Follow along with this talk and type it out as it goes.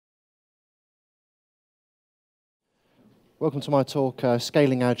Welcome to my talk,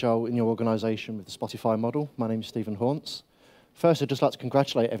 Scaling Agile in Your Organisation with the Spotify Model. My name is Stephen Haunts. First, I'd just like to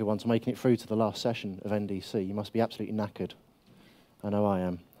congratulate everyone to making it through to the last session of NDC. You must be absolutely knackered. I know I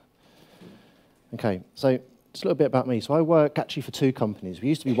am. Okay, so just a little bit about me. So I work actually for two companies. We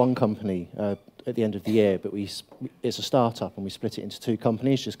used to be one company at the end of the year, but it's a startup and we split it into two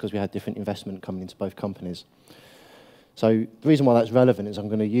companies just because we had different investment coming into both companies. So the reason why that's relevant is I'm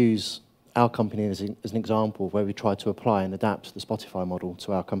going to use our company as an example of where we try to apply and adapt the Spotify model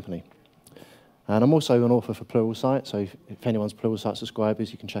to our company. And I'm also an author for Pluralsight, so if anyone's Pluralsight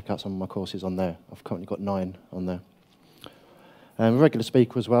subscribers, you can check out some of my courses on there. I've currently got 9 on there. I'm a regular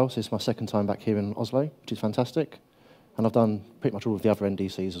speaker as well, so it's my second time back here in Oslo, which is fantastic. And I've done pretty much all of the other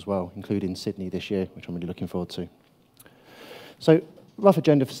NDCs as well, including Sydney this year, which I'm really looking forward to. So, rough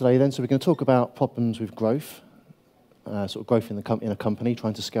agenda for today then. So we're going to talk about problems with growth. Sort of growth in a company,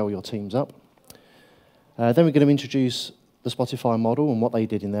 trying to scale your teams up. Then we're going to introduce the Spotify model and what they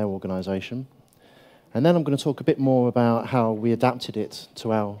did in their organisation. And then I'm going to talk a bit more about how we adapted it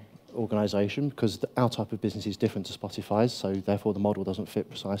to our organisation, because our type of business is different to Spotify's, so therefore the model doesn't fit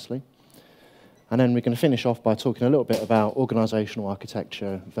precisely. And then we're going to finish off by talking a little bit about organisational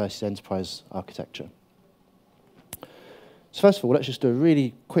architecture versus enterprise architecture. So first of all, let's just do a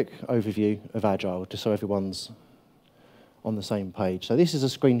really quick overview of Agile, just so everyone's on the same page. So this is a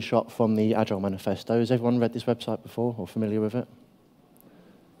screenshot from the Agile Manifesto. Has everyone read this website before or familiar with it?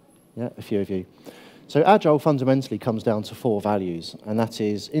 Yeah, a few of you. So Agile fundamentally comes down to 4 values, and that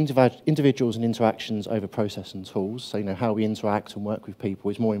is individuals and interactions over process and tools. So how we interact and work with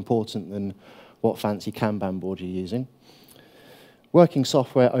people is more important than what fancy Kanban board you're using. Working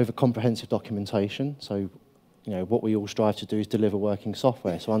software over comprehensive documentation. So what we all strive to do is deliver working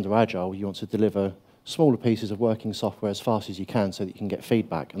software. So under Agile, you want to deliver smaller pieces of working software as fast as you can so that you can get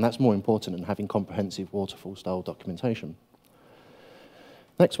feedback. And that's more important than having comprehensive waterfall-style documentation.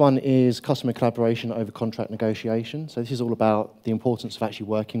 Next one is customer collaboration over contract negotiation. So this is all about the importance of actually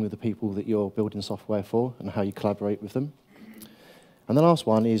working with the people that you're building software for and how you collaborate with them. And the last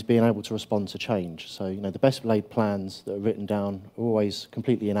one is being able to respond to change. So the best laid plans that are written down are always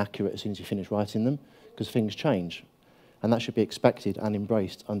completely inaccurate as soon as you finish writing them, because things change. And that should be expected and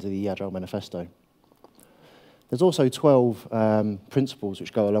embraced under the Agile Manifesto. There's also 12 principles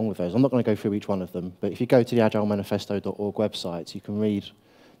which go along with those. I'm not going to go through each one of them, but if you go to the agilemanifesto.org website, you can read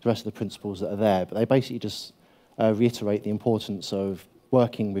the rest of the principles that are there. But they basically just reiterate the importance of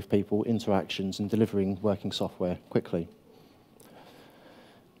working with people, interactions, and delivering working software quickly.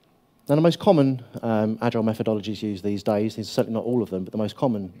 Now, the most common Agile methodologies used these days, these are certainly not all of them, but the most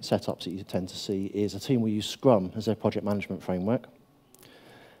common setups that you tend to see is a team will use Scrum as their project management framework.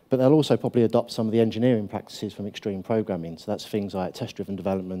 But they'll also probably adopt some of the engineering practices from extreme programming. So that's things like test-driven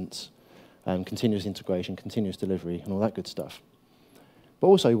development, continuous integration, continuous delivery, and all that good stuff. But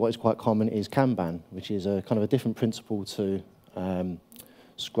also what is quite common is Kanban, which is a kind of a different principle to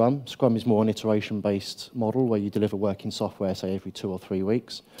Scrum. Scrum is more an iteration-based model where you deliver working software, say, every 2 or 3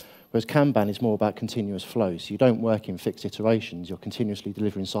 weeks. Whereas Kanban is more about continuous flow. So you don't work in fixed iterations. You're continuously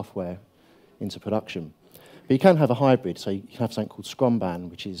delivering software into production. But you can have a hybrid, so you can have something called Scrumban,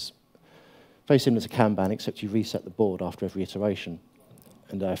 which is very similar to Kanban, except you reset the board after every iteration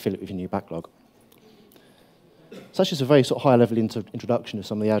and fill it with your new backlog. So that's just a very sort of high-level introduction of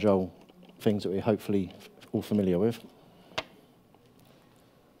some of the Agile things that we're hopefully all familiar with.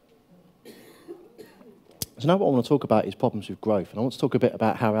 So now what I want to talk about is problems with growth, and I want to talk a bit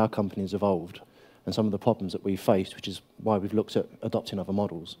about how our company has evolved and some of the problems that we've faced, which is why we've looked at adopting other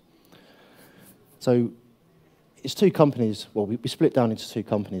models. So it's 2 companies, well, we split down into 2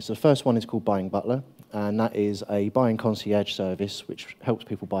 companies. The first one is called Buying Butler, and that is a buying concierge service which helps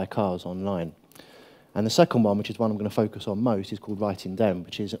people buy cars online. And the second one, which is one I'm going to focus on most, is called Writing Dem,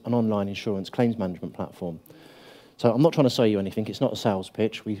 which is an online insurance claims management platform. So I'm not trying to sell you anything. It's not a sales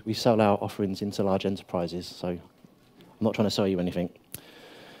pitch. We sell our offerings into large enterprises, so I'm not trying to sell you anything.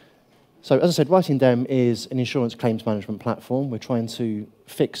 So as I said, Writing Dem is an insurance claims management platform. We're trying to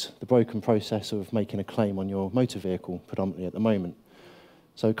fix the broken process of making a claim on your motor vehicle, predominantly at the moment.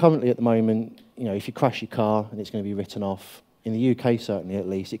 So currently at the moment, if you crash your car and it's going to be written off, in the UK certainly at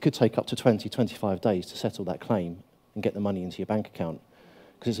least, it could take up to 20, 25 days to settle that claim and get the money into your bank account,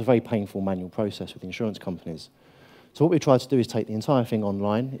 because it's a very painful manual process with insurance companies. So what we try to do is take the entire thing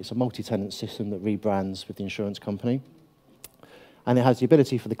online. It's a multi-tenant system that rebrands with the insurance company. And it has the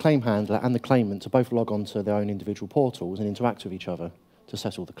ability for the claim handler and the claimant to both log on to their own individual portals and interact with each other to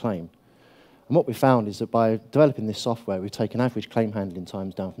settle the claim. And what we found is that by developing this software, we've taken average claim handling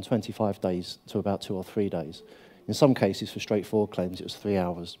times down from 25 days to about 2 or 3 days. In some cases, for straightforward claims, it was 3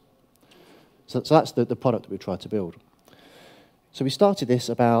 hours. So that's the product that we tried to build. So we started this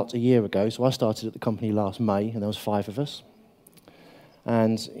about a year ago. So I started at the company last May, and there was 5 of us.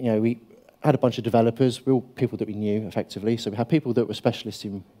 And we had a bunch of developers, we all people that we knew effectively. So we had people that were specialists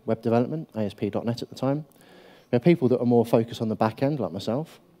in web development, ASP.NET at the time. We had people that were more focused on the back end, like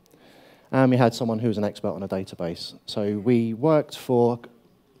myself. And we had someone who was an expert on a database. So we worked for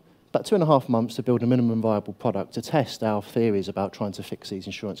about 2.5 months to build a minimum viable product to test our theories about trying to fix these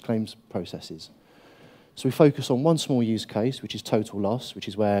insurance claims processes. So we focus on one small use case, which is total loss, which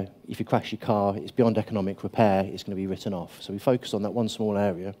is where if you crash your car, it's beyond economic repair, it's going to be written off. So we focused on that one small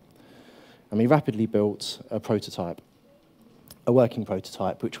area. And we rapidly built a prototype, a working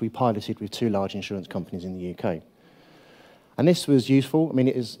prototype, which we piloted with 2 large insurance companies in the UK. And this was useful. I mean,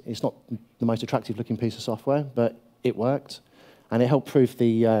 it's not the most attractive looking piece of software, but it worked. And it helped prove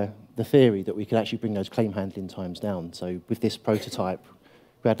the theory that we could actually bring those claim handling times down. So with this prototype,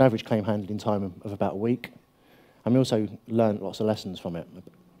 we had an average claim handling time of about a week. And we also learned lots of lessons from it.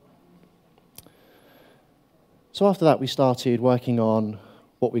 So after that, we started working on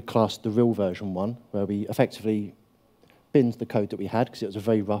what we classed the real version 1, where we effectively binned the code that we had, because it was a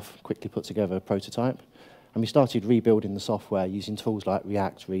very rough, quickly put together prototype. And we started rebuilding the software using tools like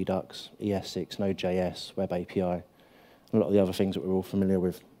React, Redux, ES6, Node.js, Web API, and a lot of the other things that we're all familiar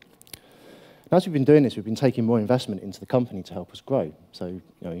with. And as we've been doing this, we've been taking more investment into the company to help us grow. So,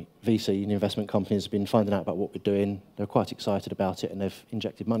 VC and investment companies have been finding out about what we're doing. They're quite excited about it, and they've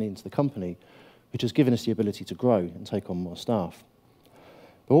injected money into the company, which has given us the ability to grow and take on more staff.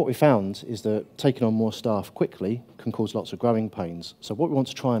 But what we found is that taking on more staff quickly can cause lots of growing pains. So what we want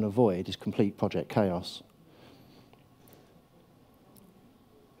to try and avoid is complete project chaos.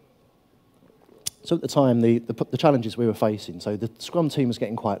 So at the time, the challenges we were facing, so the Scrum team was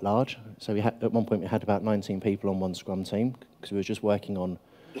getting quite large. So at one point we had about 19 people on one Scrum team, because we were just working on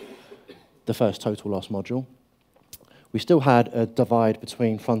the first total loss module. We still had a divide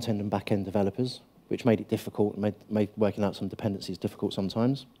between front-end and back-end developers, which made it difficult, and made working out some dependencies difficult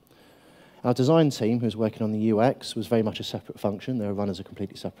sometimes. Our design team, who was working on the UX, was very much a separate function. They were run as a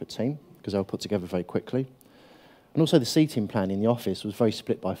completely separate team, because they were put together very quickly. And also the seating plan in the office was very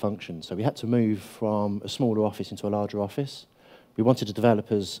split by function. So we had to move from a smaller office into a larger office. We wanted the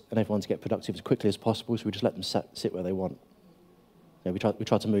developers and everyone to get productive as quickly as possible, so we just let them sit where they want. We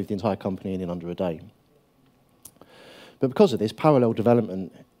tried to move the entire company in under a day. But because of this, parallel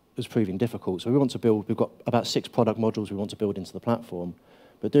development was proving difficult. So we've got about 6 product modules we want to build into the platform,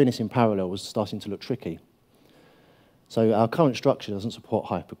 but doing this in parallel was starting to look tricky. So our current structure doesn't support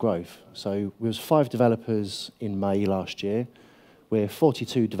hyper-growth. So we was 5 developers in May last year. We're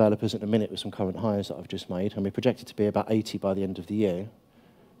 42 developers at the minute with some current hires that I've just made, and we're projected to be about 80 by the end of the year.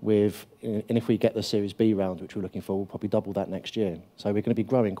 And if we get the Series B round, which we're looking for, we'll probably double that next year. So we're going to be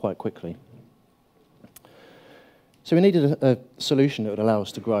growing quite quickly. So we needed a solution that would allow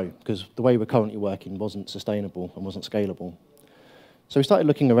us to grow, because the way we're currently working wasn't sustainable and wasn't scalable. So we started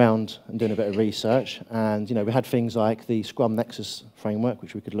looking around and doing a bit of research, and we had things like the Scrum Nexus framework,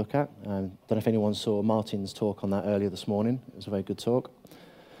 which we could look at. Don't know if anyone saw Martin's talk on that earlier this morning. It was a very good talk.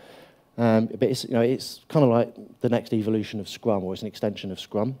 But it's kind of like the next evolution of Scrum, or it's an extension of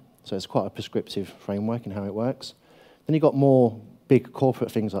Scrum. So it's quite a prescriptive framework in how it works. Then you've got more big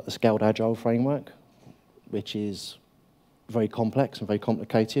corporate things like the Scaled Agile framework, which is very complex and very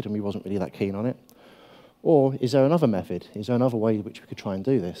complicated, and we wasn't really that keen on it. Or is there another method? Is there another way in which we could try and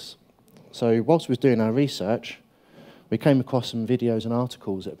do this? So whilst we was doing our research, we came across some videos and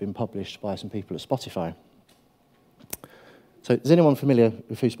articles that have been published by some people at Spotify. So is anyone familiar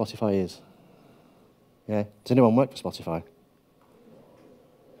with who Spotify is? Yeah? Does anyone work for Spotify?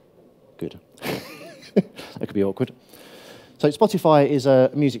 Good. That could be awkward. So Spotify is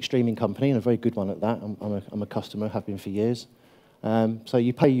a music streaming company, and a very good one at that. I'm a customer, have been for years. So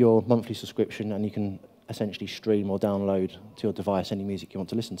you pay your monthly subscription, and you can essentially stream or download to your device any music you want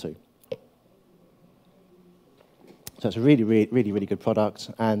to listen to. So it's a really, really, really, really good product,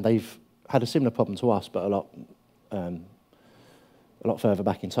 and they've had a similar problem to us, but a lot further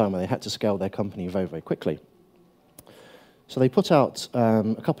back in time, where they had to scale their company very, very quickly. So they put out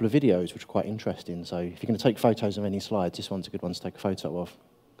a couple of videos which are quite interesting. So if you're going to take photos of any slides, this one's a good one to take a photo of,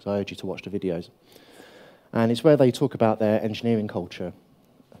 because I urge you to watch the videos. And it's where they talk about their engineering culture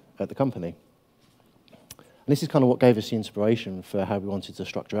at the company. And this is kind of what gave us the inspiration for how we wanted to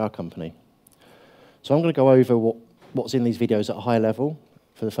structure our company. So I'm going to go over what's in these videos at a high level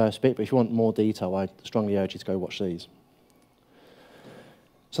for the first bit, but if you want more detail, I strongly urge you to go watch these.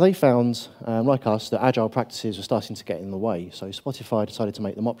 So they found, like us, that agile practices were starting to get in the way, so Spotify decided to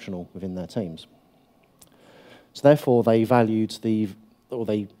make them optional within their teams. So therefore, they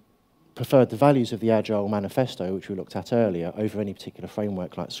preferred the values of the Agile manifesto, which we looked at earlier, over any particular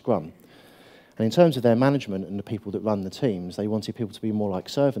framework like Scrum. And in terms of their management and the people that run the teams, they wanted people to be more like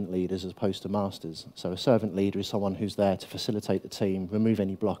servant leaders as opposed to masters. So a servant leader is someone who's there to facilitate the team, remove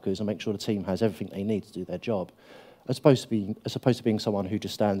any blockers, and make sure the team has everything they need to do their job, as opposed to being someone who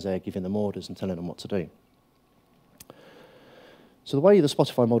just stands there giving them orders and telling them what to do. So the way the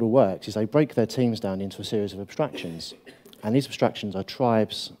Spotify model works is they break their teams down into a series of abstractions. And these abstractions are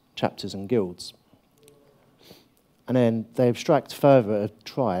tribes, chapters, and guilds. And then they abstract further a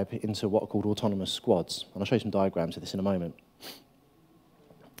tribe into what are called autonomous squads. And I'll show you some diagrams of this in a moment.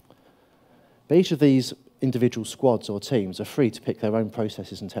 But each of these individual squads or teams are free to pick their own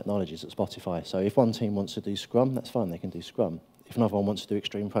processes and technologies at Spotify. So if one team wants to do Scrum, that's fine, they can do Scrum. If another one wants to do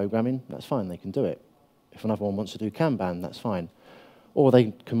extreme programming, that's fine, they can do it. If another one wants to do Kanban, that's fine. Or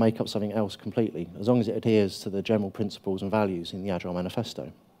they can make up something else completely, as long as it adheres to the general principles and values in the Agile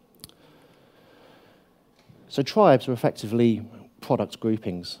manifesto. So tribes are effectively product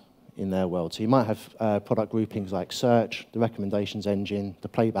groupings in their world. So you might have product groupings like search, the recommendations engine, the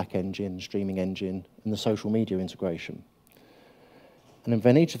playback engine, streaming engine, and the social media integration. And then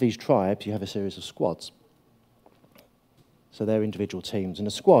within each of these tribes, you have a series of squads. So they're individual teams. And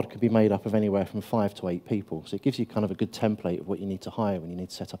a squad could be made up of anywhere from 5 to 8 people. So it gives you kind of a good template of what you need to hire when you need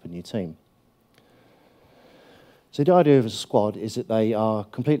to set up a new team. So the idea of a squad is that they are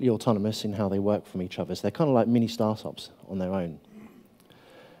completely autonomous in how they work from each other. So they're kind of like mini startups on their own.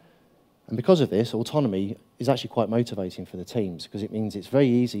 And because of this, autonomy is actually quite motivating for the teams because it means it's very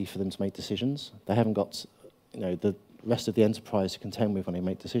easy for them to make decisions. They haven't got the rest of the enterprise to contend with when they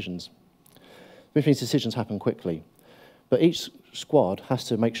make decisions. Which means decisions happen quickly. But each squad has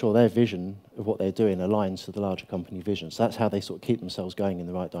to make sure their vision of what they're doing aligns to the larger company vision. So that's how they sort of keep themselves going in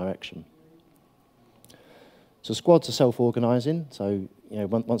the right direction. So squads are self-organising. So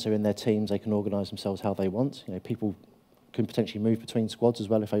once they're in their teams, they can organise themselves how they want. People can potentially move between squads as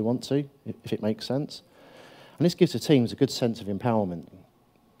well if they want to, if it makes sense. And this gives the teams a good sense of empowerment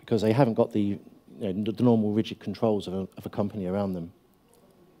because they haven't got the normal rigid controls of a company around them.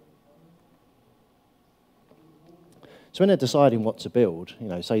 So when they're deciding what to build,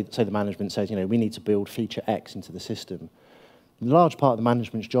 say the management says, we need to build feature X into the system. A large part of the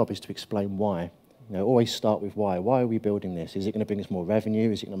management's job is to explain why. Always start with why. Why are we building this? Is it going to bring us more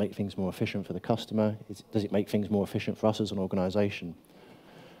revenue? Is it going to make things more efficient for the customer? Does it make things more efficient for us as an organisation? And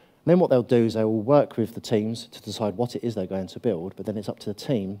then what they'll do is they will work with the teams to decide what it is they're going to build, but then it's up to the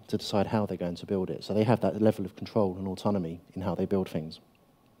team to decide how they're going to build it. So they have that level of control and autonomy in how they build things.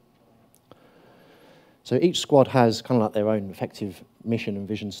 So each squad has kind of like their own effective mission and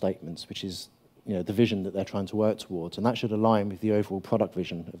vision statements, which is the vision that they're trying to work towards, and that should align with the overall product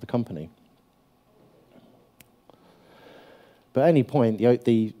vision of the company. But at any point,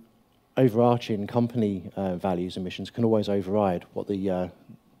 the overarching company values and missions can always override what the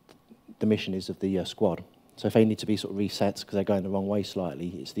mission is of the squad. So if they need to be sort of reset because they're going the wrong way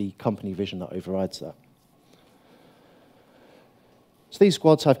slightly, it's the company vision that overrides that. So these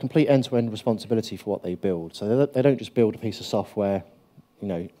squads have complete end-to-end responsibility for what they build. So they don't just build a piece of software,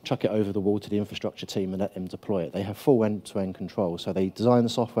 chuck it over the wall to the infrastructure team and let them deploy it. They have full end-to-end control. So they design the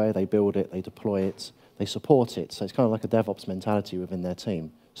software, they build it, they deploy it, they support it. So it's kind of like a DevOps mentality within their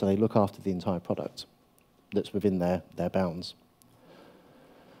team. So they look after the entire product that's within their bounds.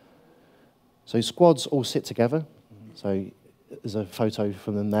 So squads all sit together. So there's a photo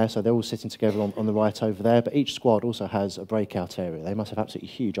from them there. So they're all sitting together on the right over there. But each squad also has a breakout area. They must have absolutely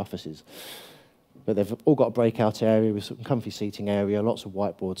huge offices. But they've all got a breakout area with some comfy seating area, lots of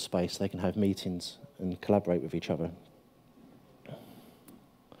whiteboard space. They can have meetings and collaborate with each other.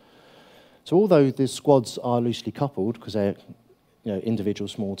 So although the squads are loosely coupled, because they're individual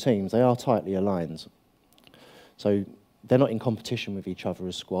small teams, they are tightly aligned. So they're not in competition with each other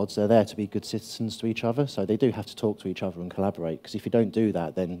as squads. They're there to be good citizens to each other. So they do have to talk to each other and collaborate, because if you don't do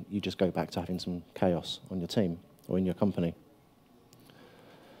that, then you just go back to having some chaos on your team or in your company.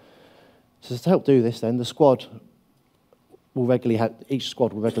 So to help do this, then, the squad will each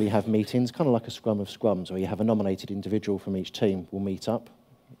squad will regularly have meetings, kind of like a scrum of scrums, where you have a nominated individual from each team will meet up,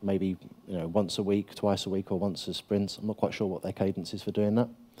 maybe once a week, twice a week, or once a sprint. I'm not quite sure what their cadence is for doing that.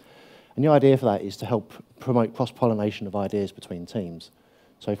 And the idea for that is to help promote cross-pollination of ideas between teams.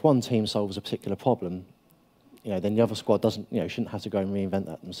 So if one team solves a particular problem, then the other squad shouldn't have to go and reinvent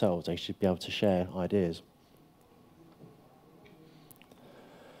that themselves. They should be able to share ideas.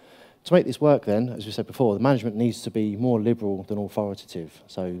 To make this work then, as we said before, the management needs to be more liberal than authoritative.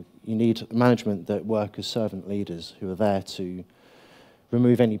 So you need management that work as servant leaders who are there to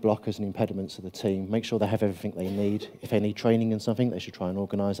remove any blockers and impediments to the team, make sure they have everything they need. If they need training in something, they should try and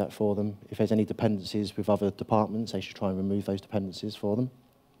organise that for them. If there's any dependencies with other departments, they should try and remove those dependencies for them.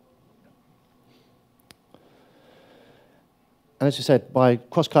 And as you said, by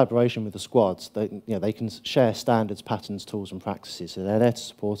cross-collaboration with the squads, they can share standards, patterns, tools, and practices, so they're there to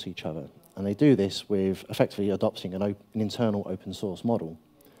support each other. And they do this with effectively adopting an internal open source model.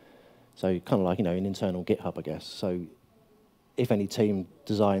 So kind of like, an internal GitHub, I guess. So if any team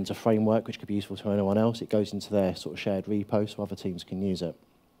designs a framework which could be useful to anyone else, it goes into their sort of shared repo so other teams can use it.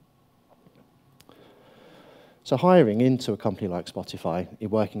 So hiring into a company like Spotify,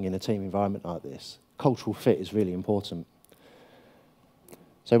 working in a team environment like this, cultural fit is really important.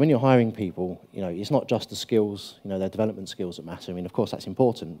 So when you're hiring people, it's not just the skills, their development skills that matter. I mean, of course, that's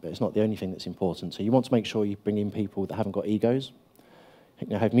important, but it's not the only thing that's important. So you want to make sure you bring in people that haven't got egos,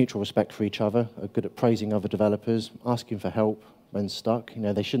 have mutual respect for each other, are good at praising other developers, asking for help when stuck.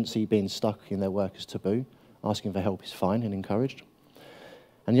 They shouldn't see being stuck in their work as taboo. Asking for help is fine and encouraged.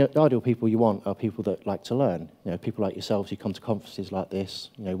 And the ideal people you want are people that like to learn. People like yourselves who come to conferences like this,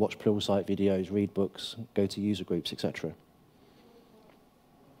 watch Pluralsight videos, read books, go to user groups, etc.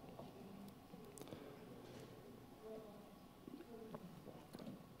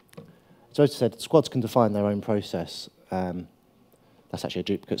 So as I said, squads can define their own process. That's actually a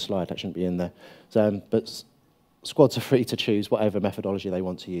duplicate slide, that shouldn't be in there. But squads are free to choose whatever methodology they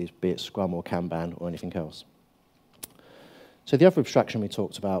want to use, be it Scrum or Kanban or anything else. So the other abstraction we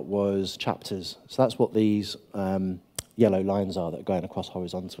talked about was chapters. So that's what these yellow lines are that are going across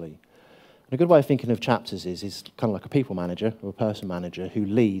horizontally. And a good way of thinking of chapters is kind of like a people manager or a person manager who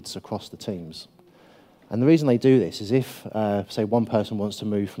leads across the teams. And the reason they do this is if, say, one person wants to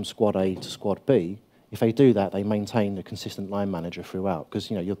move from squad A to squad B, if they do that, they maintain a consistent line manager throughout, because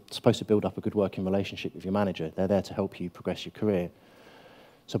you're supposed to build up a good working relationship with your manager. They're there to help you progress your career.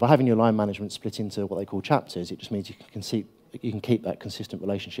 So by having your line management split into what they call chapters, it just means you can keep that consistent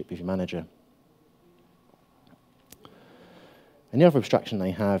relationship with your manager. And the other abstraction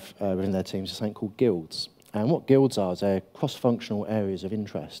they have within their teams is something called guilds. And what guilds are is they're cross-functional areas of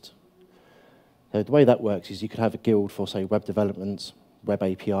interest. So the way that works is you could have a guild for, say, web development, web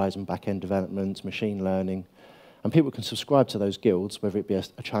APIs and back-end development, machine learning, and people can subscribe to those guilds, whether it be a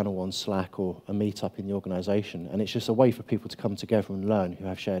channel on Slack or a meetup in the organisation, and it's just a way for people to come together and learn who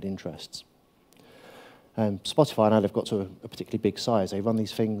have shared interests. Spotify, now they've got to a particularly big size, they run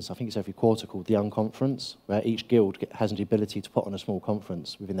these things, I think it's every quarter, called the Unconference, where each guild has the ability to put on a small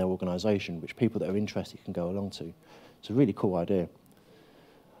conference within their organisation, which people that are interested can go along to. It's a really cool idea.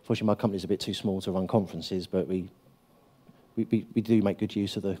 Unfortunately, my company's a bit too small to run conferences, but we do make good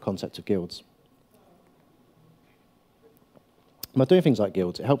use of the concept of guilds. By doing things like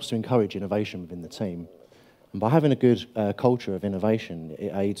guilds, it helps to encourage innovation within the team. And by having a good culture of innovation,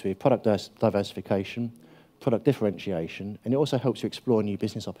 it aids with product diversification, product differentiation, and it also helps you explore new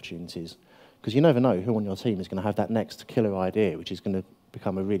business opportunities. Because you never know who on your team is going to have that next killer idea, which is going to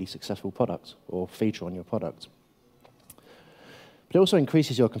become a really successful product or feature on your product. But it also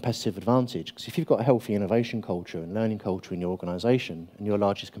increases your competitive advantage, because if you've got a healthy innovation culture and learning culture in your organisation, and your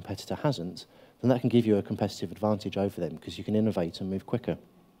largest competitor hasn't, then that can give you a competitive advantage over them, because you can innovate and move quicker.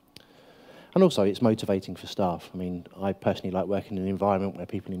 And also, it's motivating for staff. I mean, I personally like working in an environment where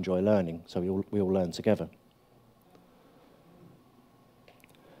people enjoy learning, so we all learn together.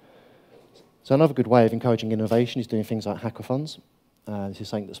 So another good way of encouraging innovation is doing things like hackathons. This is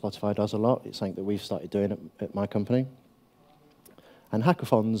something that Spotify does a lot. It's something that we've started doing at my company. And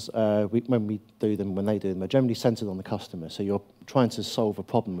hackathons, when they do them, are generally centered on the customer. So you're trying to solve a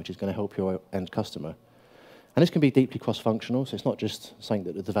problem which is going to help your end customer. And this can be deeply cross-functional, so it's not just something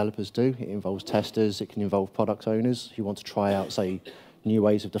that the developers do. It involves testers, it can involve product owners who want to try out, say, new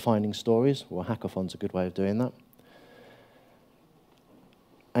ways of defining stories. Well, a hackathon's a good way of doing that.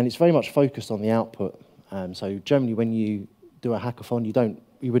 And it's very much focused on the output. So generally, when you do a hackathon,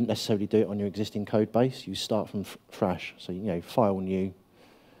 you wouldn't necessarily do it on your existing code base. You start from fresh, so file new,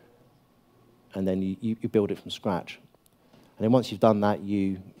 and then you build it from scratch. And then once you've done that,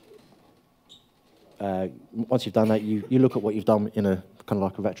 you look at what you've done in a kind of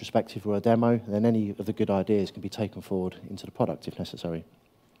like a retrospective or a demo, and then any of the good ideas can be taken forward into the product if necessary.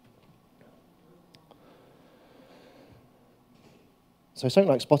 So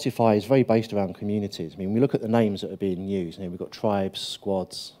something like Spotify is very based around communities. I mean, we look at the names that are being used. We've got tribes,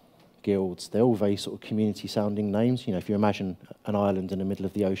 squads, guilds. They're all very sort of community-sounding names. If you imagine an island in the middle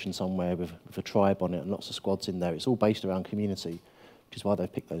of the ocean somewhere with a tribe on it and lots of squads in there, it's all based around community, which is why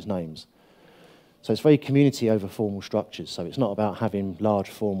they've picked those names. So it's very community over formal structures. So it's not about having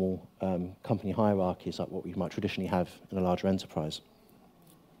large formal company hierarchies like what we might traditionally have in a larger enterprise.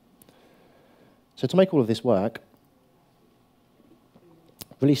 So to make all of this work,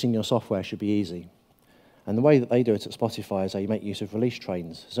 releasing your software should be easy. And the way that they do it at Spotify is they make use of release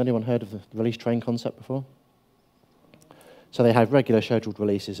trains. Has anyone heard of the release train concept before? So they have regular scheduled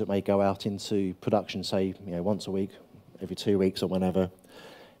releases that may go out into production, say, once a week, every 2 weeks or whenever.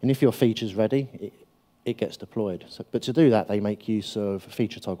 And if your feature's ready, it gets deployed. But to do that, they make use of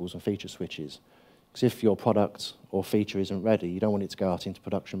feature toggles and feature switches. Because if your product or feature isn't ready, you don't want it to go out into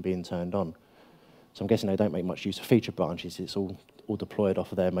production being turned on. So I'm guessing they don't make much use of feature branches. It's all deployed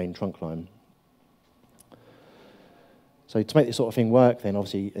off of their main trunk line. So to make this sort of thing work, then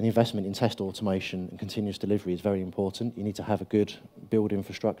obviously an investment in test automation and continuous delivery is very important. You need to have a good build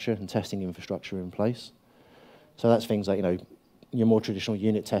infrastructure and testing infrastructure in place. So that's things like, your more traditional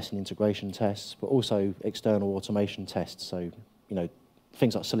unit tests and integration tests, but also external automation tests. So,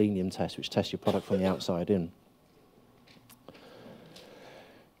 things like Selenium tests, which test your product from the outside in.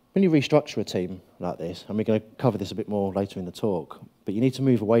 When you restructure a team like this, and we're going to cover this a bit more later in the talk, but you need to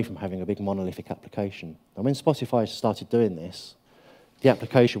move away from having a big monolithic application. And when Spotify started doing this, the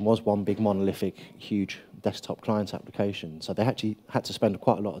application was one big monolithic, huge desktop client application. So they actually had to spend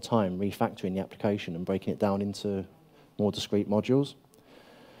quite a lot of time refactoring the application and breaking it down into more discrete modules.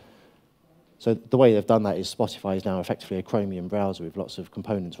 So the way they've done that is Spotify is now effectively a Chromium browser with lots of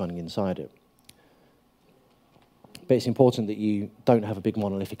components running inside it. But it's important that you don't have a big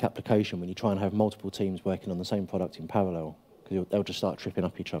monolithic application when you try and have multiple teams working on the same product in parallel, because they'll just start tripping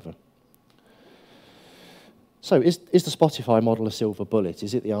up each other. So is the Spotify model a silver bullet?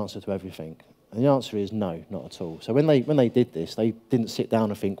 Is it the answer to everything? And the answer is no, not at all. So when they did this, they didn't sit down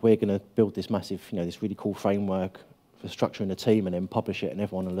and think, we're going to build this massive, this really cool framework for structuring a team and then publish it and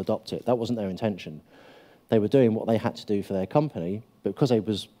everyone will adopt it. That wasn't their intention. They were doing what they had to do for their company, but because they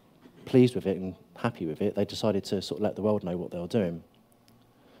was pleased with it and happy with it, they decided to sort of let the world know what they were doing.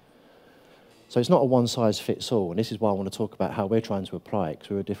 So it's not a one-size-fits-all, and this is why I want to talk about how we're trying to apply it, because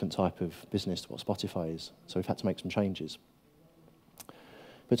we're a different type of business to what Spotify is, so we've had to make some changes.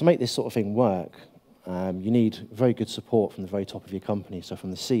 But to make this sort of thing work, you need very good support from the very top of your company, so from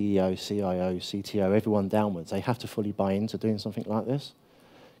the CEO, CIO, CTO, everyone downwards. They have to fully buy into doing something like this,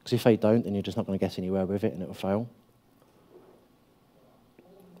 because if they don't, then you're just not going to get anywhere with it, and it will fail.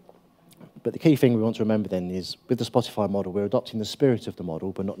 But the key thing we want to remember then is, with the Spotify model, we're adopting the spirit of the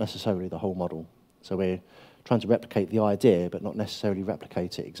model, but not necessarily the whole model. So we're trying to replicate the idea, but not necessarily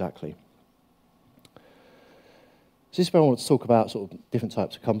replicate it exactly. So this is where I want to talk about sort of different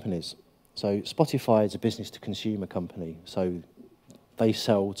types of companies. So Spotify is a business-to-consumer company. So they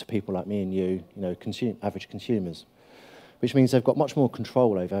sell to people like me and you, average consumers, which means they've got much more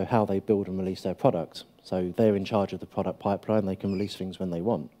control over how they build and release their product. So they're in charge of the product pipeline. They can release things when they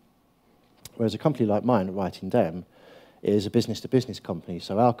want. Whereas a company like mine, Writing Dem, is a business-to-business company.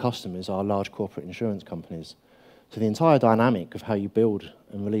 So our customers are large corporate insurance companies. So the entire dynamic of how you build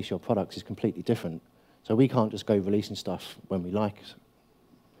and release your products is completely different. So we can't just go releasing stuff when we like,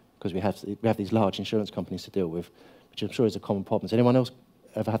 because we have these large insurance companies to deal with, which I'm sure is a common problem. Has anyone else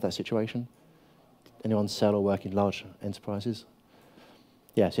ever had that situation? Anyone sell or work in large enterprises?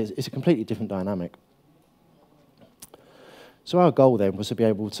 Yes, it's a completely different dynamic. So our goal then was to be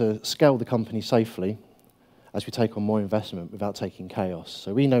able to scale the company safely as we take on more investment without taking chaos.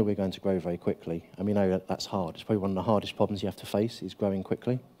 So we know we're going to grow very quickly, and we know that that's hard. It's probably one of the hardest problems you have to face, is growing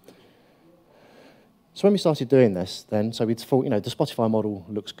quickly. So when we started doing this then, so we thought, the Spotify model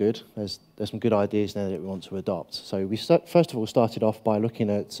looks good. There's some good ideas there that we want to adopt. So we first of all started off by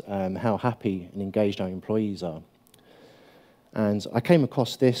looking at how happy and engaged our employees are. And I came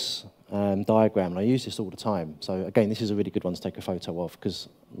across this diagram, and I use this all the time. So again, this is a really good one to take a photo of, because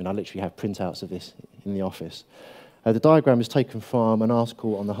I literally have printouts of this in the office. The diagram is taken from an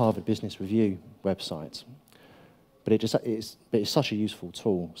article on the Harvard Business Review website, but it's such a useful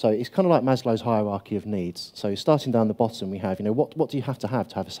tool. So it's kind of like Maslow's hierarchy of needs. So starting down the bottom, we have, what do you have to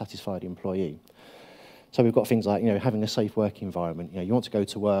have a satisfied employee? So we've got things like, having a safe work environment. You want to go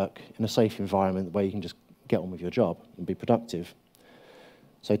to work in a safe environment where you can just get on with your job and be productive.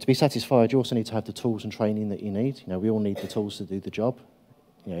 So to be satisfied, you also need to have the tools and training that you need. We all need the tools to do the job.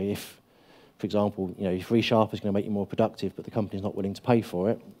 If, for example, if ReSharp is going to make you more productive, but the company's not willing to pay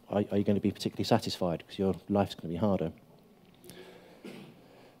for it, are you going to be particularly satisfied, because your life's going to be harder?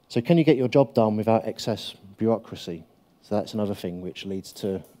 So can you get your job done without excess bureaucracy? So that's another thing which leads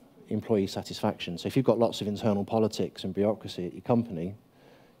to employee satisfaction. So if you've got lots of internal politics and bureaucracy at your company,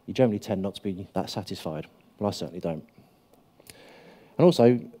 you generally tend not to be that satisfied. Well, I certainly don't. And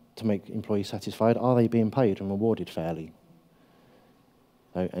also, to make employees satisfied, are they being paid and rewarded fairly?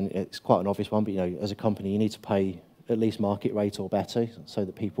 And it's quite an obvious one, but as a company, you need to pay at least market rate or better, so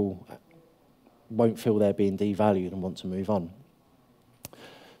that people won't feel they're being devalued and want to move on.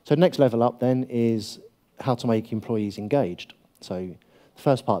 So the next level up then is how to make employees engaged. So the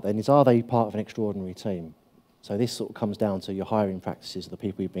first part then is, are they part of an extraordinary team? So this sort of comes down to your hiring practices of the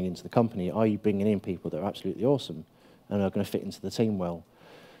people you bring into the company. Are you bringing in people that are absolutely awesome and are going to fit into the team well?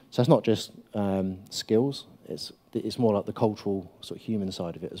 So it's not just skills, it's more like the cultural sort of human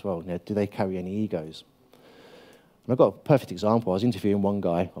side of it as well. You know, do they carry any egos? And I've got a perfect example. I was interviewing one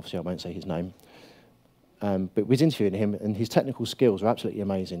guy, obviously I won't say his name, but we was interviewing him, and his technical skills are absolutely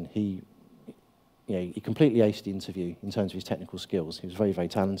amazing. He completely aced the interview in terms of his technical skills. He was very, very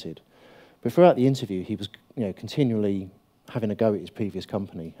talented. But throughout the interview, he was continually having a go at his previous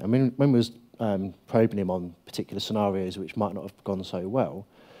company. And when we was probing him on particular scenarios which might not have gone so well,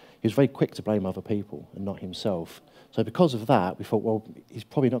 he was very quick to blame other people and not himself. So because of that, we thought, well, he's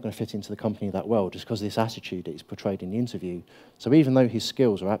probably not going to fit into the company that well just because of this attitude that he's portrayed in the interview. So even though his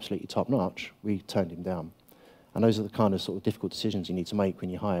skills are absolutely top-notch, we turned him down. And those are the kind of sort of difficult decisions you need to make when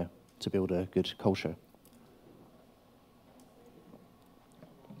you hire to build a good culture.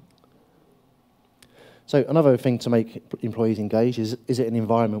 So another thing to make employees engaged is it an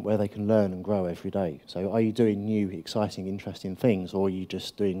environment where they can learn and grow every day? So are you doing new, exciting, interesting things, or are you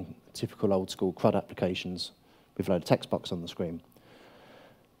just doing typical old-school CRUD applications with a load of text box on the screen?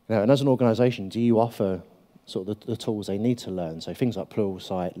 Now, and as an organisation, do you offer sort of the tools they need to learn? So things like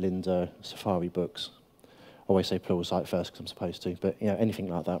Pluralsight, Lynda, Safari Books. I always say Pluralsight first because I'm supposed to, but anything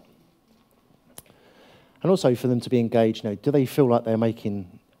like that. And also for them to be engaged, do they feel like they're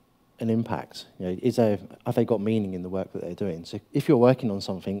making an impact? Have they got meaning in the work that they're doing? So if you're working on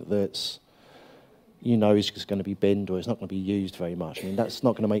something that's, is just going to be binned or it's not going to be used very much, I mean, that's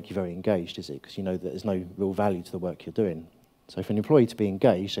not going to make you very engaged, is it? Because you know that there's no real value to the work you're doing. So for an employee to be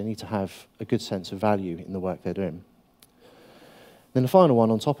engaged, they need to have a good sense of value in the work they're doing. Then the final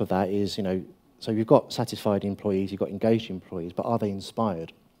one on top of that is, so you've got satisfied employees, you've got engaged employees, but are they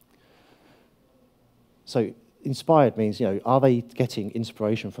inspired? So inspired means, are they getting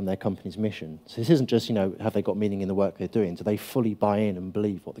inspiration from their company's mission? So this isn't just, have they got meaning in the work they're doing? Do they fully buy in and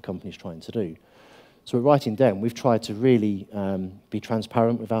believe what the company's trying to do? So at Writing Down, we've tried to really be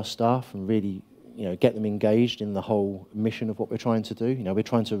transparent with our staff and really, get them engaged in the whole mission of what we're trying to do. We're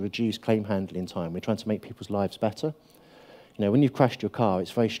trying to reduce claim handling time. We're trying to make people's lives better. When you've crashed your car,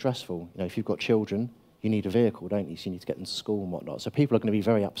 it's very stressful. If you've got children, you need a vehicle, don't you? So you need to get them to school and whatnot. So people are going to be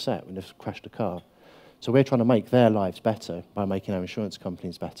very upset when they've crashed a car. So we're trying to make their lives better by making our insurance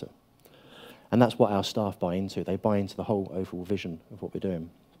companies better. And that's what our staff buy into. They buy into the whole overall vision of what we're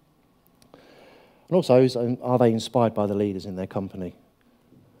doing. And also, are they inspired by the leaders in their company?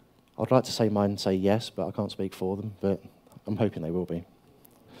 I'd like to say mine say yes, but I can't speak for them, but I'm hoping they will be.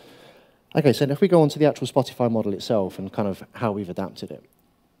 Okay, so if we go on to the actual Spotify model itself and kind of how we've adapted it.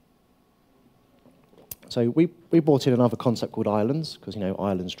 So we brought in another concept called islands, because,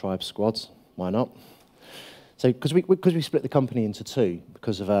 islands, tribes, squads, why not? So because we split the company into two,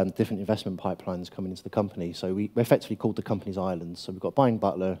 because of different investment pipelines coming into the company, so we effectively called the companies islands. So we've got Buying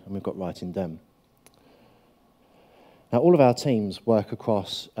Butler and we've got Writing Dem. Now, all of our teams work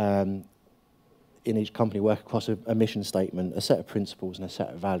across, in each company, work across a mission statement, a set of principles and a set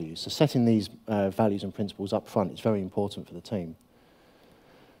of values. So setting these values and principles up front is very important for the team.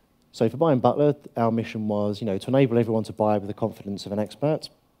 So for Buying Butler, our mission was, to enable everyone to buy with the confidence of an expert.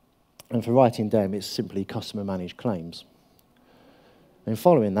 And for Writing Dem, it's simply customer-managed claims. And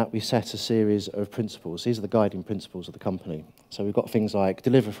following that, we set a series of principles. These are the guiding principles of the company. So we've got things like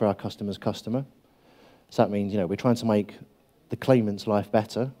deliver for our customer's customer. So that means, we're trying to make the claimant's life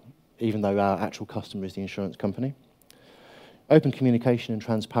better, even though our actual customer is the insurance company. Open communication and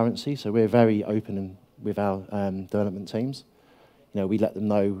transparency. So we're very open with our development teams. We let them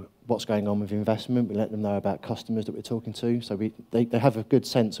know what's going on with investment. We let them know about customers that we're talking to. So they have a good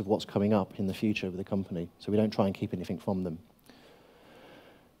sense of what's coming up in the future with the company. So we don't try and keep anything from them.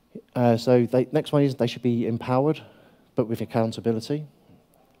 Next one is they should be empowered, but with accountability.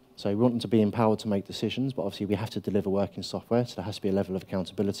 So we want them to be empowered to make decisions, but obviously we have to deliver working software, so there has to be a level of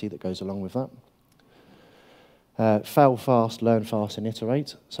accountability that goes along with that. Fail fast, learn fast, and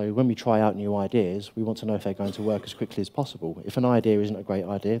iterate. So when we try out new ideas, we want to know if they're going to work as quickly as possible. If an idea isn't a great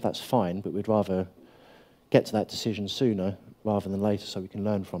idea, that's fine, but we'd rather get to that decision sooner rather than later so we can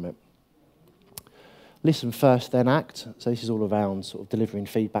learn from it. Listen first, then act. So this is all around sort of delivering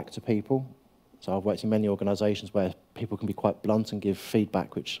feedback to people. So I've worked in many organisations where people can be quite blunt and give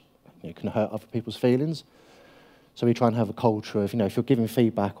feedback which can hurt other people's feelings. So we try and have a culture of, if you're giving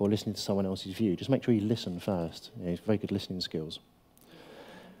feedback or listening to someone else's view, just make sure you listen first. It's very good listening skills.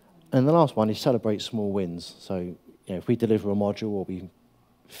 And the last one is celebrate small wins. So if we deliver a module or we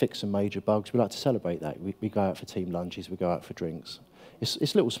fix some major bugs, we like to celebrate that. We go out for team lunches, we go out for drinks.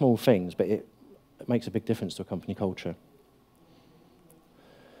 It's little small things, but it makes a big difference to a company culture.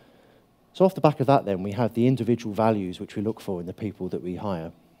 So off the back of that then, we have the individual values which we look for in the people that we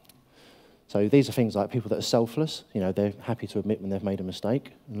hire. So these are things like people that are selfless, they're happy to admit when they've made a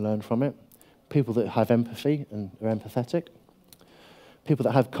mistake and learn from it. People that have empathy and are empathetic. People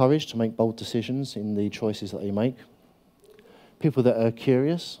that have courage to make bold decisions in the choices that they make. People that are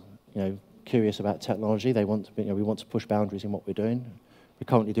curious, curious about technology. They want to, we want to push boundaries in what we're doing. We're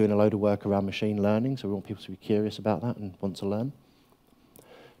currently doing a load of work around machine learning, so we want people to be curious about that and want to learn.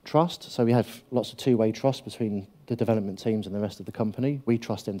 Trust, so we have lots of two-way trust between the development teams and the rest of the company. We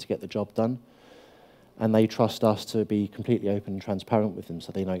trust them to get the job done, and they trust us to be completely open and transparent with them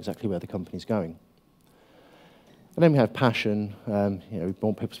so they know exactly where the company's going. And then we have passion. We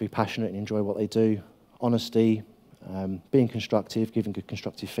want people to be passionate and enjoy what they do. Honesty, being constructive, giving good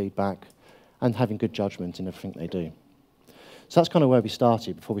constructive feedback, and having good judgment in everything they do. So that's kind of where we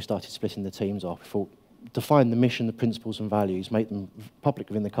started before we started splitting the teams off. We thought, define the mission, the principles and values, make them public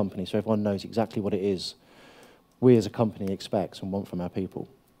within the company so everyone knows exactly what it is we as a company expect and want from our people.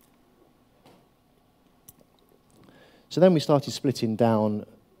 So then we started splitting down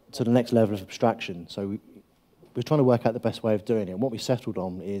to the next level of abstraction. So we're trying to work out the best way of doing it. And what we settled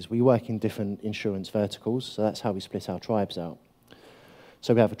on is we work in different insurance verticals, so that's how we split our tribes out.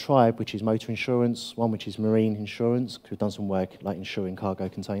 So we have a tribe which is motor insurance, one which is marine insurance, because we've done some work like insuring cargo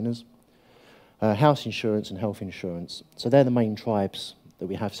containers, house insurance and health insurance. So they're the main tribes that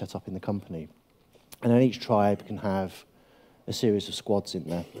we have set up in the company. And then each tribe can have a series of squads in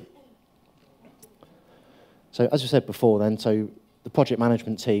there. So as we said before then, so the project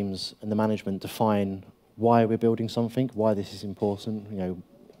management teams and the management define why we're building something, why this is important,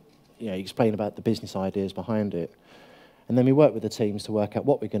 explain about the business ideas behind it. And then we work with the teams to work out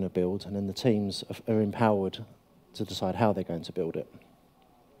what we're going to build, and then the teams are empowered to decide how they're going to build it.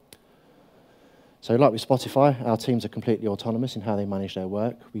 So like with Spotify, our teams are completely autonomous in how they manage their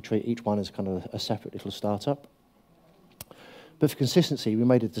work. We treat each one as kind of a separate little startup. But for consistency, we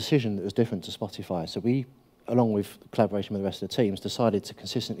made a decision that was different to Spotify. So we, along with collaboration with the rest of the teams, decided to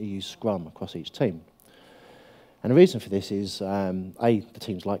consistently use Scrum across each team. And the reason for this is, A, the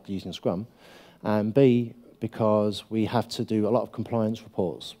teams like using Scrum, and B, because we have to do a lot of compliance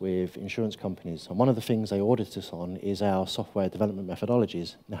reports with insurance companies. And one of the things they audit us on is our software development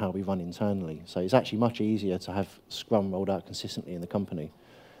methodologies and how we run internally. So it's actually much easier to have Scrum rolled out consistently in the company.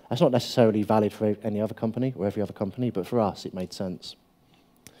 That's not necessarily valid for any other company or every other company, but for us it made sense.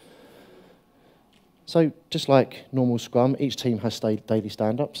 So just like normal Scrum, each team has daily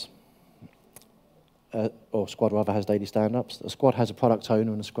stand-ups. Or squad rather has daily stand-ups. The squad has a product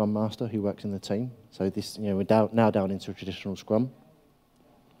owner and a scrum master who works in the team. So this, we're now down into a traditional scrum.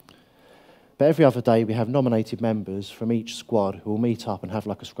 But every other day we have nominated members from each squad who will meet up and have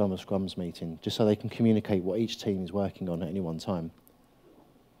like a scrum of scrums meeting, just so they can communicate what each team is working on at any one time.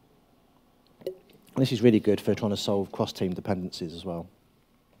 And this is really good for trying to solve cross-team dependencies as well.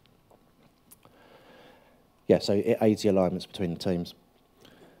 Yeah, so it aids the alignments between the teams.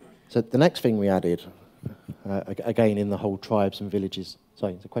 So the next thing we added, again in the whole tribes and villages.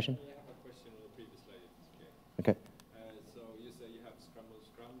 Sorry, is there a question? Yeah, I have a question on the previous slide. Okay. So you say you have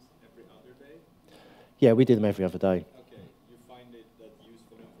scrums every other day? Yeah, we do them every other day. Okay. You find it that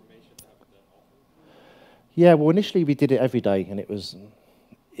useful information to have it that often? Yeah, well initially we did it every day and it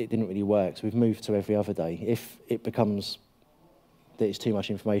didn't really work, so we've moved to every other day. If it becomes that it's too much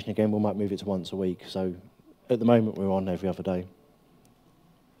information again, we might move it to once a week. So at the moment we're on every other day.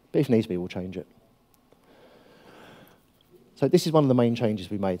 But if needs be, we'll change it. So this is one of the main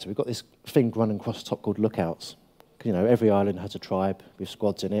changes we made. So we've got this thing running across the top called lookouts. Every island has a tribe with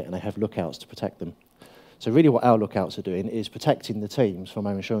squads in it, and they have lookouts to protect them. So really what our lookouts are doing is protecting the teams from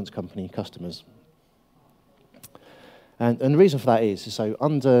our insurance company customers. And the reason for that is so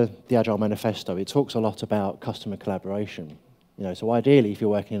under the Agile Manifesto, it talks a lot about customer collaboration. So ideally, if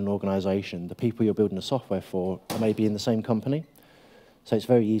you're working in an organisation, the people you're building the software for are maybe in the same company. So it's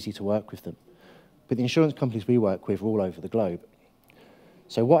very easy to work with them. But the insurance companies we work with are all over the globe.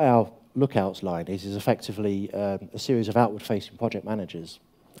 So what our lookouts line is effectively a series of outward-facing project managers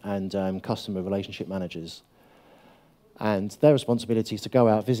and customer relationship managers. And their responsibility is to go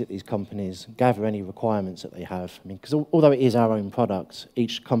out, visit these companies, gather any requirements that they have. Because although it is our own product,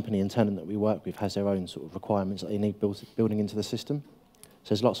 each company and tenant that we work with has their own sort of requirements that they need building into the system. So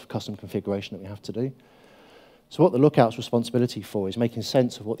there's lots of custom configuration that we have to do. So what the lookout's responsibility for is making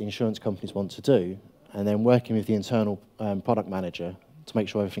sense of what the insurance companies want to do and then working with the internal product manager to make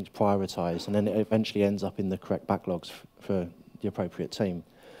sure everything's prioritised, and then it eventually ends up in the correct backlogs for the appropriate team.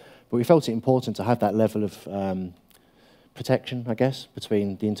 But we felt it important to have that level of protection, I guess,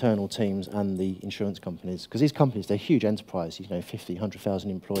 between the internal teams and the insurance companies. Because these companies, they're huge enterprises, 50, 100,000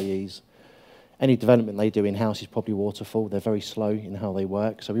 employees. Any development they do in-house is probably waterfall. They're very slow in how they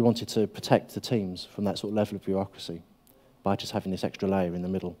work. So we wanted to protect the teams from that sort of level of bureaucracy by just having this extra layer in the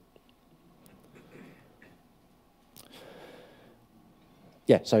middle.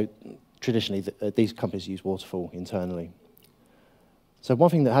 Yeah, so traditionally, these companies use waterfall internally. So one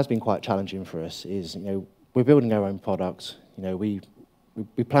thing that has been quite challenging for us is, we're building our own product. We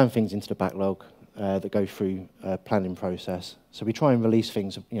plan things into the backlog that go through a planning process. So we try and release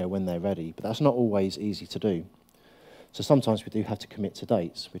things, when they're ready, but that's not always easy to do. So sometimes we do have to commit to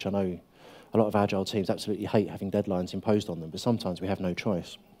dates, which I know a lot of Agile teams absolutely hate having deadlines imposed on them, but sometimes we have no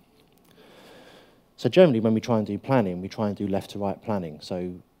choice. So generally, when we try and do planning, we try and do left to right planning.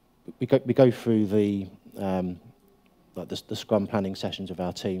 So we go through the Scrum planning sessions of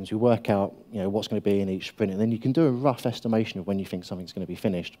our teams. We work out, what's going to be in each sprint, and then you can do a rough estimation of when you think something's going to be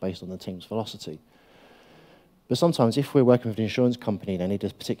finished based on the team's velocity. But sometimes, if we're working with an insurance company and they need a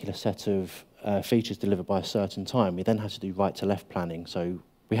particular set of features delivered by a certain time, we then have to do right to left planning. So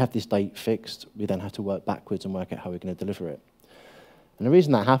we have this date fixed. We then have to work backwards and work out how we're going to deliver it. And the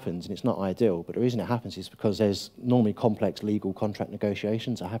reason that happens, and it's not ideal, but the reason it happens is because there's normally complex legal contract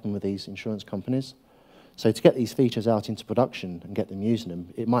negotiations that happen with these insurance companies. So to get these features out into production and get them using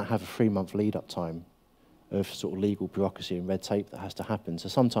them, it might have a 3-month lead-up time of sort of legal bureaucracy and red tape that has to happen. So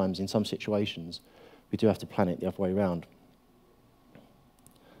sometimes, in some situations, we do have to plan it the other way around.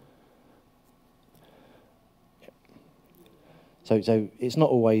 So it's not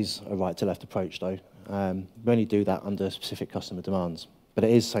always a right-to-left approach, though. We only do that under specific customer demands. But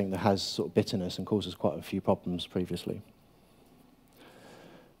it is something that has sort of bitterness and causes quite a few problems previously.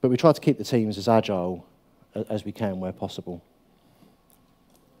 But we try to keep the teams as agile as we can where possible.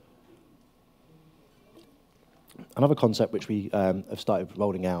 Another concept which we have started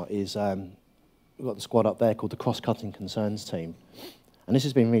rolling out is, we've got the squad up there called the cross-cutting concerns team. And this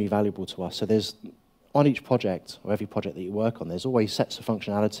has been really valuable to us. So there's, on each project, or every project that you work on, there's always sets of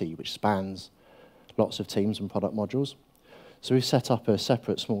functionality which spans lots of teams and product modules. So we've set up a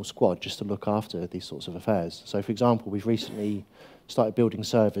separate small squad just to look after these sorts of affairs. So for example, we've recently started building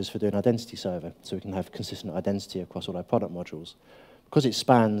servers for doing identity server, so we can have consistent identity across all our product modules. Because it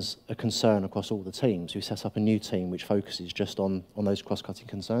spans a concern across all the teams, we set up a new team which focuses just on those cross-cutting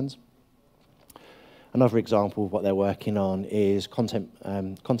concerns. Another example of what they're working on is content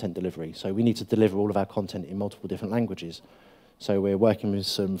delivery. So we need to deliver all of our content in multiple different languages. So we're working with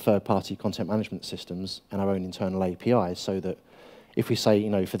some third-party content management systems and our own internal APIs so that if we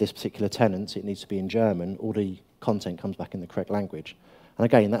say, for this particular tenant, it needs to be in German, all the content comes back in the correct language. And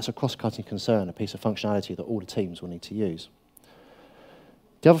again, that's a cross-cutting concern, a piece of functionality that all the teams will need to use.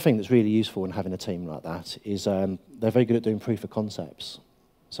 The other thing that's really useful in having a team like that is they're very good at doing proof of concepts.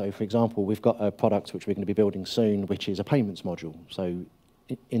 So for example, we've got a product which we're going to be building soon, which is a payments module. So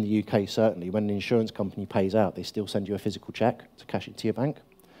in the UK, certainly, when an insurance company pays out, they still send you a physical check to cash it to your bank,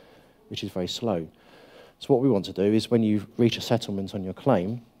 which is very slow. So what we want to do is when you reach a settlement on your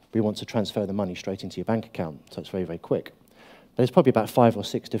claim, we want to transfer the money straight into your bank account, so it's very, very quick. There's probably about 5 or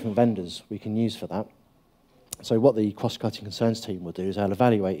 6 different vendors we can use for that. So what the cross-cutting concerns team will do is they'll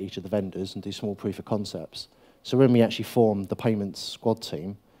evaluate each of the vendors and do small proof of concepts. So when we actually form the payments squad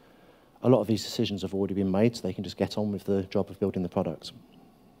team, a lot of these decisions have already been made, so they can just get on with the job of building the product.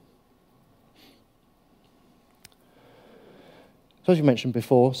 So as you mentioned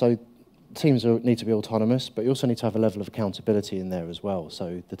before, so teams need to be autonomous, but you also need to have a level of accountability in there as well.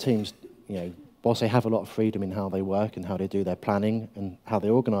 So the teams, whilst they have a lot of freedom in how they work and how they do their planning and how they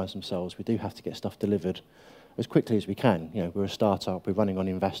organise themselves, we do have to get stuff delivered as quickly as we can. We're a startup, we're running on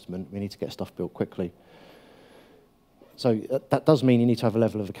investment, we need to get stuff built quickly. So that does mean you need to have a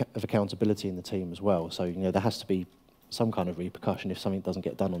level of accountability in the team as well. So there has to be some kind of repercussion if something doesn't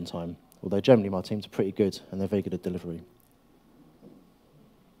get done on time. Although generally my teams are pretty good and they're very good at delivery.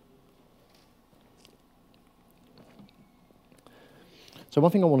 So one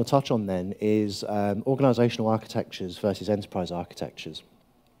thing I want to touch on then is organisational architectures versus enterprise architectures.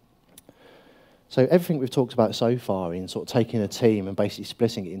 So everything we've talked about so far in sort of taking a team and basically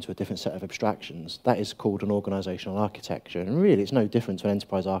splitting it into a different set of abstractions, that is called an organisational architecture. And really, it's no different to an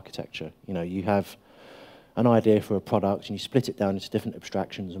enterprise architecture. You have an idea for a product and you split it down into different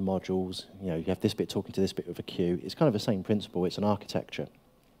abstractions and modules. You have this bit talking to this bit with a queue. It's kind of the same principle. It's an architecture.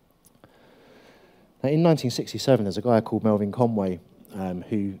 Now, in 1967, there's a guy called Melvin Conway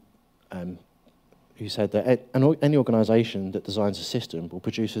who said that any organisation that designs a system will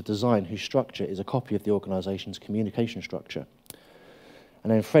produce a design whose structure is a copy of the organisation's communication structure.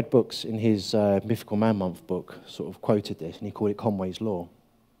 And then Fred Brooks, in his Mythical Man Month book, sort of quoted this, and he called it Conway's Law.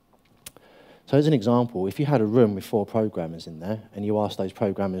 So as an example, if you had a room with 4 programmers in there, and you asked those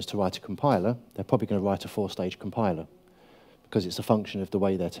programmers to write a compiler, they're probably going to write a 4-stage compiler, because it's a function of the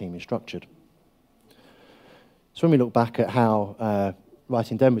way their team is structured. So when we look back at how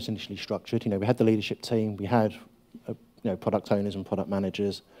writing Dem was initially structured, we had the leadership team, we had product owners and product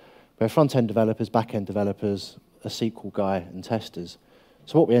managers, we had front-end developers, back-end developers, a SQL guy, and testers.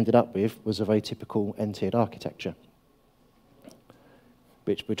 So what we ended up with was a very typical n-tiered architecture,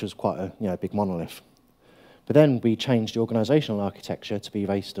 which was quite a big monolith. But then we changed the organizational architecture to be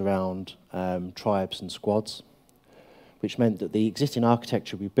based around tribes and squads, which meant that the existing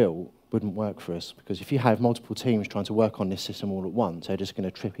architecture we built wouldn't work for us, because if you have multiple teams trying to work on this system all at once, they're just going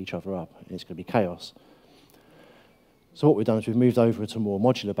to trip each other up, and it's going to be chaos. So what we've done is we've moved over to a more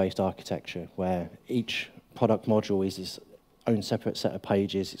modular-based architecture, where each product module is its own separate set of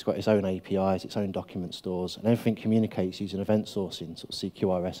pages, it's got its own APIs, its own document stores, and everything communicates using event sourcing, sort of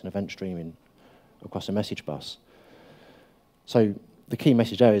CQRS and event streaming across a message bus. So the key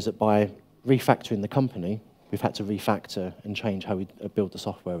message there is that by refactoring the company, we've had to refactor and change how we build the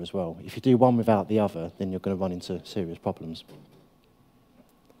software as well. If you do one without the other, then you're going to run into serious problems.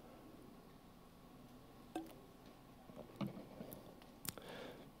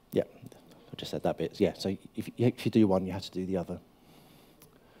 Yeah, I just said that bit. Yeah, so if you do one, you have to do the other.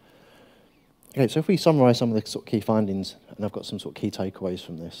 Okay, so if we summarize some of the sort of key findings, and I've got some sort of key takeaways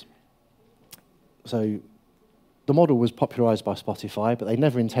from this. So the model was popularized by Spotify, but they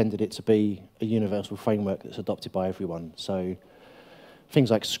never intended it to be a universal framework that's adopted by everyone. So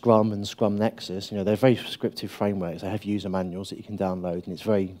things like Scrum and Scrum Nexus, they're very prescriptive frameworks. They have user manuals that you can download, and it's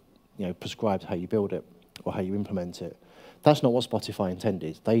very prescribed how you build it or how you implement it. That's not what Spotify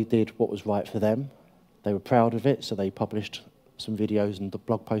intended. They did what was right for them. They were proud of it, so they published some videos and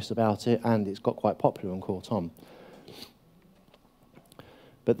blog posts about it, and it's got quite popular and caught on.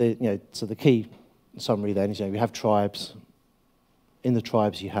 But so the key summary then is we have tribes. In the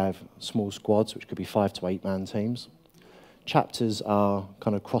tribes you have small squads, which could be 5 to 8 man teams. Chapters are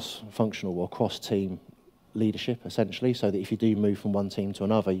kind of cross-functional or cross-team leadership, essentially, so that if you do move from one team to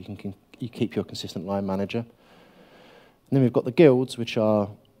another, you keep your consistent line manager. And then we've got the guilds, which are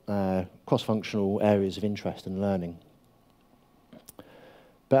cross-functional areas of interest and learning.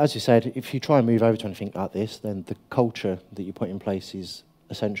 But as you said, if you try and move over to anything like this, then the culture that you put in place is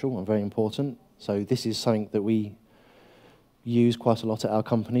essential and very important. So this is something that we use quite a lot at our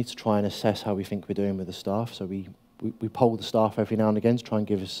company to try and assess how we think we're doing with the staff. So we poll the staff every now and again to try and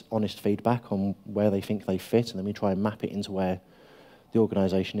give us honest feedback on where they think they fit, and then we try and map it into where the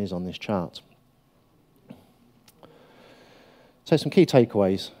organisation is on this chart. So some key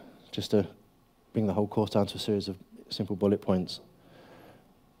takeaways, just to bring the whole course down to a series of simple bullet points.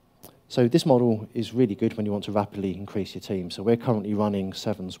 So this model is really good when you want to rapidly increase your team. So we're currently running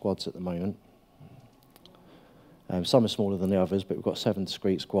 7 squads at the moment. Some are smaller than the others, but we've got 7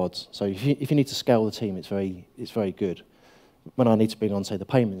 discrete squads. So if you need to scale the team, it's very good. When I need to bring on, say, the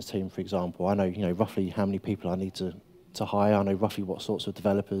payments team, for example, I know roughly how many people I need to hire. I know roughly what sorts of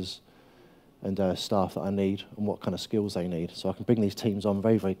developers and staff that I need and what kind of skills they need. So I can bring these teams on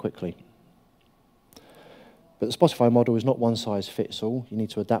very, very quickly. But the Spotify model is not one size fits all. You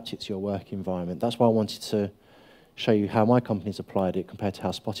need to adapt it to your work environment. That's why I wanted to show you how my company's applied it compared to how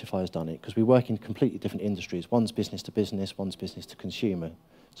Spotify's done it, because we work in completely different industries. One's business to business, one's business to consumer.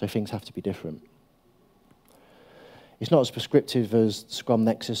 So things have to be different. It's not as prescriptive as Scrum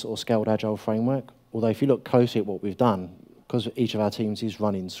Nexus or Scaled Agile Framework, although if you look closely at what we've done, because each of our teams is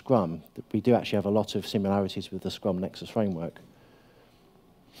running Scrum, we do actually have a lot of similarities with the Scrum Nexus framework.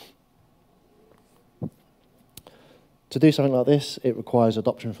 To do something like this, it requires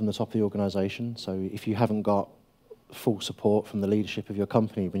adoption from the top of the organisation. So if you haven't got full support from the leadership of your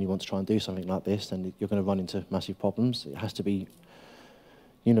company when you want to try and do something like this, then you're going to run into massive problems. It has to be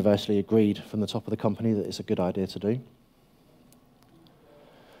universally agreed from the top of the company that it's a good idea to do.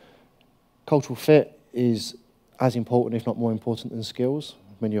 Cultural fit is as important, if not more important, than skills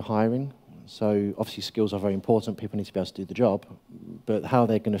when you're hiring. So obviously skills are very important. People need to be able to do the job, but how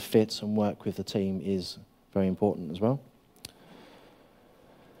they're going to fit and work with the team is very important as well.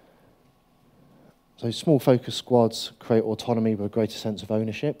 So small focus squads create autonomy with a greater sense of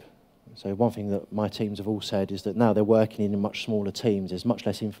ownership. So one thing that my teams have all said is that now they're working in much smaller teams, there's much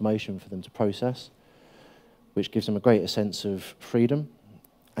less information for them to process, which gives them a greater sense of freedom,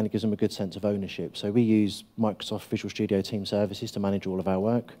 and it gives them a good sense of ownership. So we use Microsoft Visual Studio Team Services to manage all of our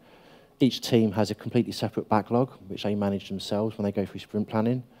work. Each team has a completely separate backlog, which they manage themselves when they go through sprint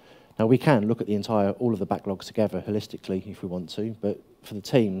planning. Now we can look at all of the backlogs together holistically if we want to, but for the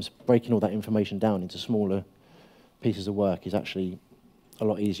teams, breaking all that information down into smaller pieces of work is actually a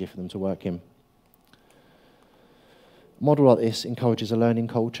lot easier for them to work in. A model like this encourages a learning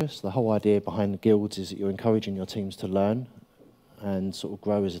culture. So the whole idea behind the guilds is that you're encouraging your teams to learn and sort of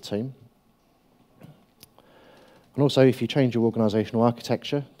grow as a team. And also, if you change your organisational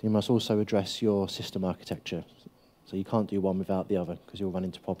architecture, you must also address your system architecture. So you can't do one without the other, because you'll run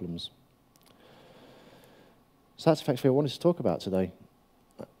into problems. So that's effectively what I wanted to talk about today.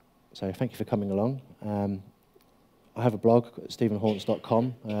 So thank you for coming along. I have a blog,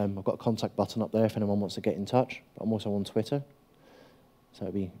 stephenhaunts.com. I've got a contact button up there if anyone wants to get in touch. But I'm also on Twitter, so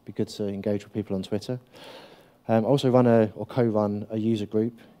it'd be good to engage with people on Twitter. I also run co-run a user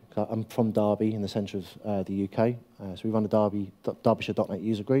group. I'm from Derby, in the centre of the UK. So we run a Derbyshire.net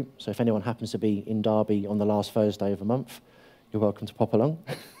user group. So if anyone happens to be in Derby on the last Thursday of the month, you're welcome to pop along.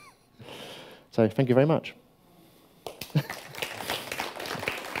 So thank you very much.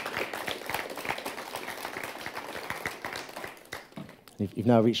 You've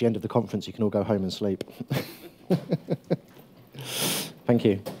now reached the end of the conference. You can all go home and sleep. Thank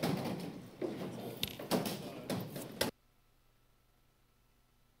you.